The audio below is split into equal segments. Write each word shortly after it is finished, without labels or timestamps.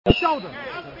Shoulder.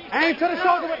 Aim to the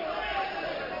shoulder.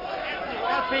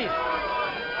 Mouthpiece.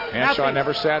 Hanshaw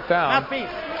never sat down. Mouthpiece.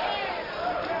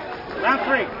 Round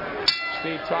 3.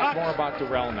 Steve, talk more about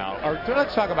Dirrell now. Or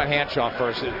let's talk about Hanshaw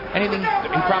first. Anything?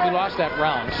 He probably lost that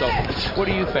round. So, what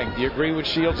do you think? Do you agree with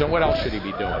Shields, and what else should he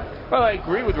be doing? Well, I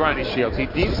agree with Ronnie Shields. He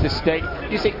needs to stay.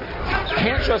 You see,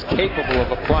 Hanshaw's capable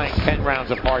of applying 10 rounds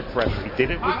of hard pressure. He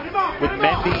did it with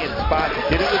Mendy and Spot. He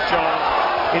did it with Jones.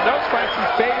 In those fights,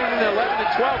 he faded in 11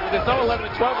 and 12. But there's no 11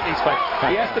 and 12 in these fights.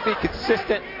 He has to be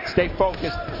consistent, stay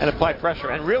focused, and apply pressure.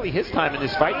 And really, his time in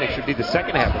this fight next should be the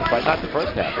second half of the fight, not the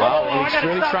first half. Well, he's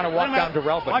really trying to walk down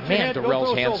Dirrell, but man,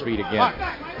 Dirrell's hand speed again.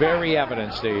 Very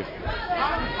evident, Steve.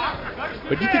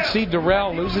 But you can see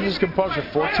Dirrell losing his composure.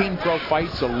 14 pro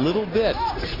fights a little bit.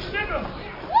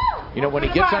 You know, when he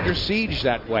gets under siege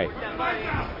that way.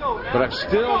 But I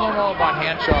still don't know about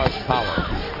Hanshaw's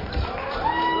power.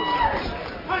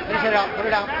 Put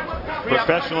it out.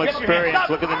 Professional experience.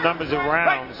 Look at the numbers of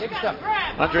rounds.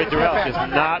 Andre Dirrell has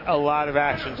not a lot of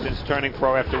action since turning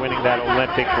pro after winning that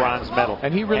Olympic bronze medal.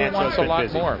 And he really wants a lot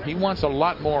more. He wants a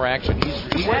lot more action.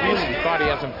 He really thought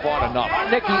he hasn't fought enough.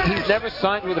 Nick, he's never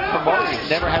signed with a promoter. He's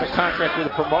never had a contract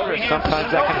with a promoter. Sometimes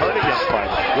that can hurt against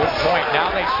fighters. Good point. Now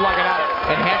they slug it out,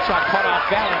 and Hanshaw cut off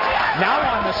balance. Now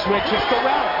on the switch is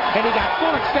Dirrell, and he got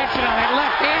full extension on that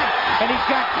left hand, and he's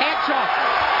got Hanshaw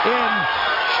in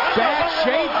bad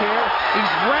shape here.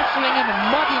 He's wrestling him and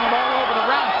mugging him all over the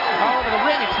ring.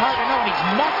 It's hard to know, and he's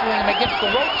muscling him against the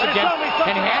ropes again,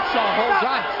 and Hanshaw holds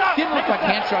on. Didn't look like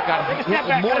Hanshaw got hit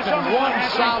with more than one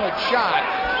solid shot,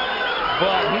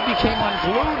 but he became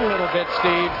unglued a little bit,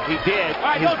 Steve. He did.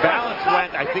 His balance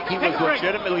went. I think he was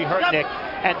legitimately hurt, Nick.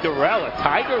 And Dirrell, a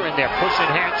tiger in there,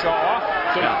 pushing Hanshaw off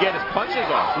so he can get his punches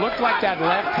off. Looked like that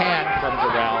left hand from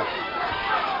Dirrell.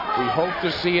 We hope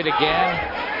to see it again.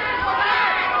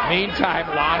 Meantime,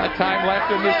 a lot of time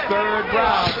left in this third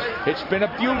round. It's been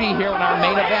a beauty here in our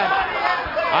main event.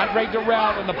 Andre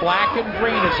Dirrell in the black and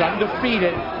green is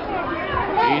undefeated.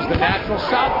 He's the natural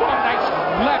southpaw. Nice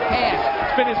left hand.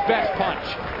 It's been his best punch.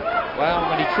 Well,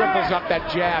 when he triples up that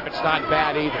jab, it's not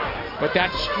bad either. But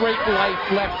that straight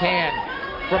left hand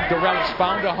from Dirrell has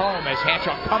found a home as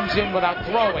Hanshaw comes in without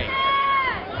throwing.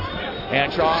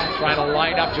 Hanshaw trying to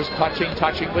line up, just touching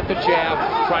with the jab,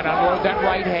 trying to unload that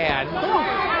right hand.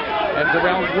 And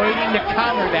Dirrell waiting to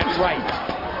counter that right.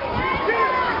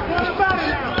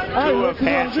 2 of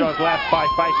Hanshaw's last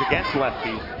 5 fights against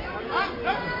lefties.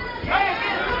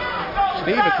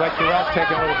 Steve, it's like Dirrell's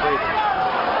taking a little breather.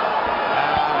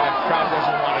 The crowd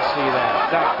doesn't want to see that.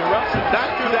 No, Dirrell should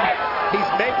not do that. He's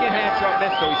making Hanshaw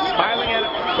miss, so he's smiling at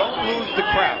him. Don't lose the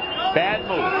crowd. Bad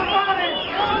move.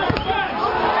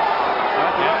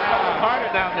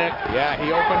 Harder now, Nick. Yeah,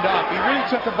 he opened up. He really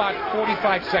took about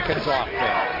 45 seconds off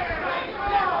there.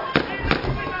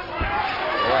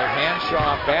 Boy,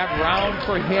 Hanshaw, bad round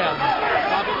for him.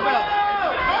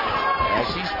 As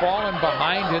he's fallen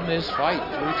behind in this fight,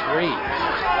 3-3.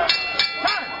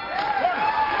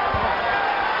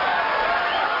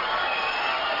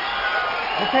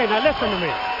 Okay, now listen to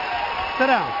me. Sit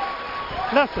down.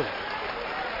 Listen.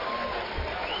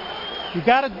 You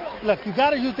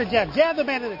gotta use the jab. Jab the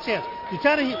man in the chest.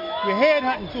 You're head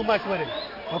hunting too much with him.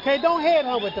 Okay, don't head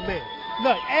hunt with the man.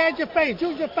 Look, add your feints,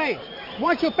 use your feints.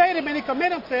 Once you fade him and he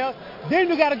commit himself, then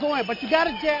you gotta go in. But you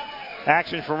gotta jab.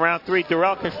 Action from round 3.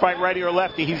 Dirrell can fight righty or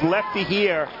lefty. He's lefty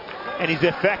here, and he's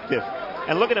effective.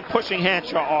 And look at him pushing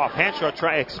Hanshaw off. Hanshaw,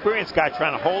 experienced guy,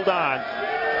 trying to hold on.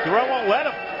 Dirrell won't let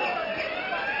him.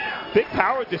 Big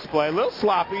power display, a little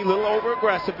sloppy, a little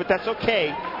over-aggressive, but that's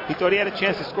okay. He thought he had a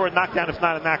chance to score a knockdown, if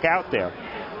not a knockout there.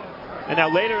 And now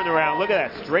later in the round, look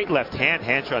at that straight left hand.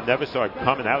 Hanshaw never saw it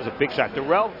coming. That was a big shot.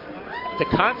 Dirrell, the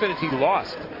confidence he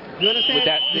lost. You understand? With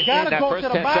that, you gotta in that go first to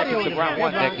the 10 body seconds of round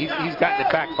 1, Nick, he's gotten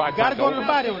it back 5 times go over. to the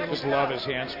body on him. Just love his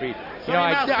hand speed. You know,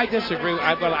 I disagree.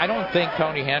 I don't think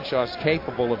Tony Hanshaw is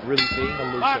capable of really being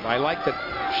elusive. I like that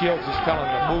Shields is telling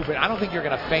him to move it. I don't think you're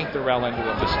going to feint Dirrell into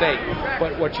a mistake.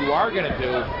 But what you are going to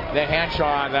do, that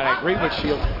Hanshaw, that I agree with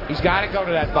Shields, he's got to go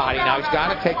to that body now. He's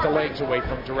got to take the legs away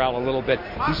from Dirrell a little bit.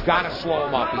 He's got to slow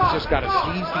him up. He's just got to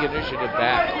seize the initiative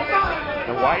back.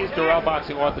 And why is Dirrell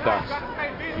boxing orthodox?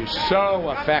 He's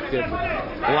so effective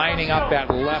lining up that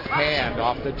left hand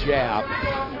off the jab.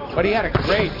 But he had a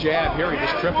great jab here. He was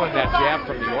tripling that jab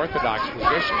from the orthodox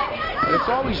position. But it's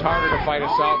always harder to fight a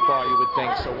southpaw, you would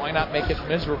think, so why not make it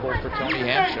miserable for Tony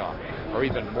Hanshaw? Or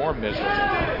even more miserable.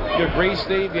 You agree,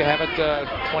 Steve? You have it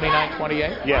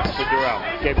 29-28? Yes, for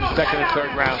Dirrell. Gave him the second and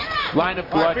third round. Line of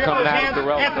blood coming out of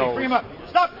Dirrell's nose.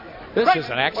 This is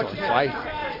an excellent fight.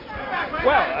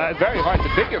 Well, very hard to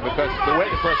figure because the way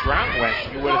the first round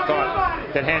went, you would have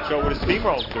thought that Hanshaw would have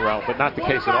steamrolled Dirrell, but not the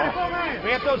case at all.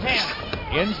 We have those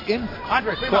hands. In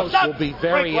close will be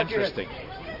very interesting.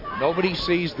 Nobody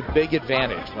sees the big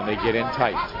advantage when they get in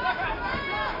tight.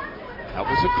 That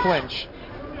was a clinch.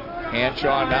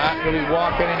 Hanshaw not really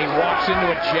walking, and he walks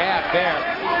into a jab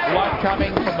there. Blood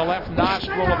coming from the left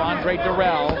nostril of Andre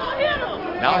Dirrell.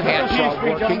 Now Hanshaw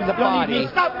working the body.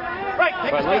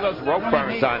 But look at those rope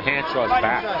burns on Hanshaw's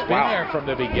back. It's been there from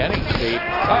the beginning, Steve.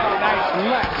 Oh, nice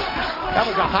left. That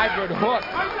was a hybrid hook.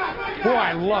 Boy,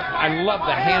 I love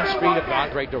the hand speed of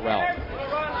Andre Dirrell.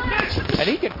 And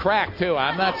he can crack, too.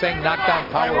 I'm not saying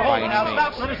knockdown power by any means.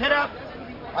 Stop, let his head out.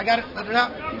 I got it, let it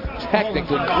out.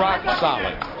 Technically rock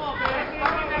solid.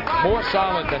 More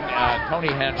solid than Tony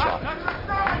Hanshaw.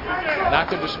 Not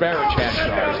to disparage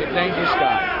Hanshaw. He's a dangerous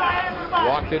guy.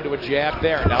 Walked into a jab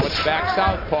there. Now it's back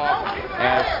southpaw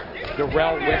as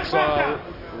Dirrell whips a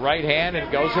right hand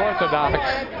and goes orthodox.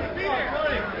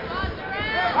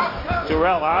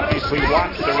 Dirrell obviously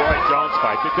watched the Roy Jones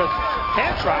fight because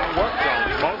Hanshaw worked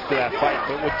Jones most of that fight,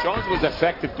 but what Jones was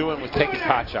effective doing was taking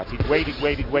pot shots. He'd wait.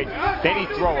 Then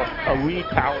he'd throw a lead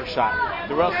power shot.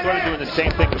 Dirrell sort of doing the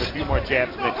same thing with a few more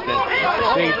jabs mixed in.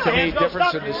 Steve, to me, the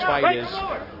difference in this fight is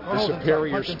the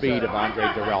superior speed of Andre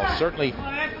Dirrell. Certainly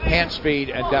hand speed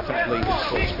and definitely his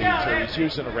foot speed, so he's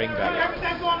using the ring better.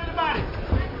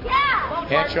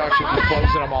 Hanshaw should be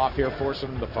closing him off here, forcing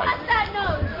him to fight.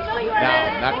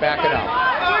 Now, not backing up.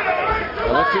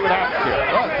 Well, let's see what happens here.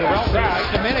 Oh, Dirrell's right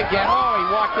him in again. Oh, he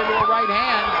walked into a right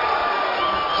hand.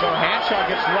 So Hanshaw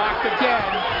gets locked again.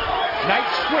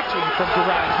 Nice switching from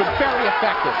Dirrell. He's been very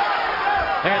effective.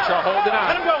 Hanshaw holding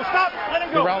on. Let him go, stop, let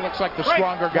him go. Dirrell looks like the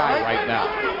stronger guy right now.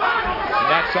 And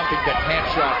that's something that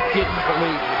Hanshaw didn't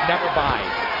believe, would never buy.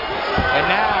 And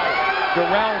now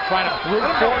Dirrell trying to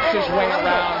brute force his way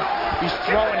around. He's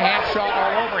throwing Hanshaw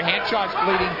all over. Hanshaw's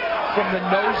bleeding from the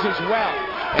nose as well.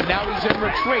 And now he's in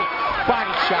retreat.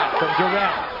 Body shot from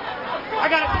Dirrell. I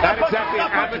got it. Not exactly an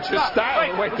amateur style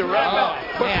the way Dirrell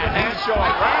pushes Hanshaw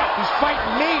around. He's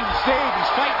fighting mean, Steve.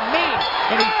 He's fighting mean.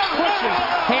 And he pushes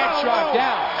Hanshaw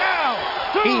down.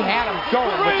 He had him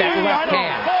going with that left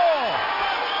hand.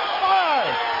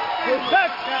 4,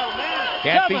 5,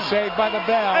 Can't be saved by the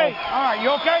bell. Hey, all right, you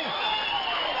okay?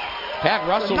 Pat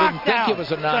Russell didn't think it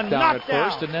was a knockdown at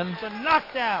first, and then it's a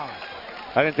knockdown.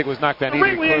 I didn't think it was knockdown either.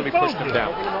 He clearly pushed him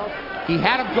down. He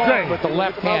had him going with the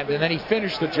left hand, and then he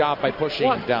finished the job by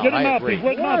pushing him down. I agree.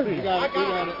 Here,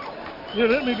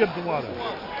 let me get the water.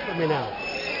 Let me now.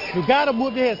 You got to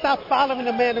move your head. Stop following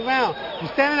the man around.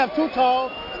 You're standing up too tall.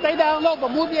 Stay down low,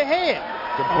 but move your head.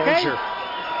 Composure.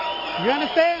 Okay? You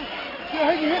understand?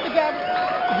 You hit the guy.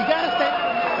 You got to stay.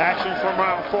 Action from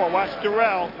round 4. Watch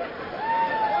Dirrell.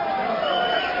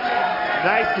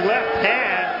 Nice left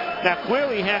hand. Now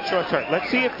clearly Hanshaw's hurt. Let's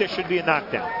see if there should be a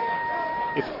knockdown.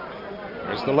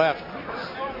 There's the left.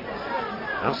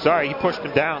 I'm sorry, he pushed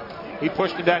him down. He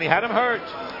pushed him down. He had him hurt.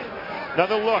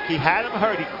 Another look. He had him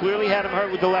hurt. He clearly had him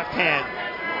hurt with the left hand.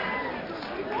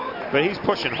 But he's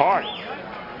pushing hard.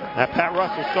 Now Pat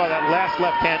Russell saw that last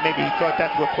left hand. Maybe he thought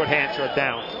that would put Hanshaw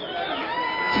down.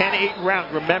 10-8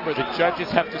 round. Remember, the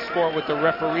judges have to score what the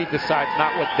referee decides,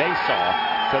 not what they saw.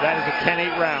 So that is a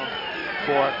 10-8 round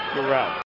for Dirrell.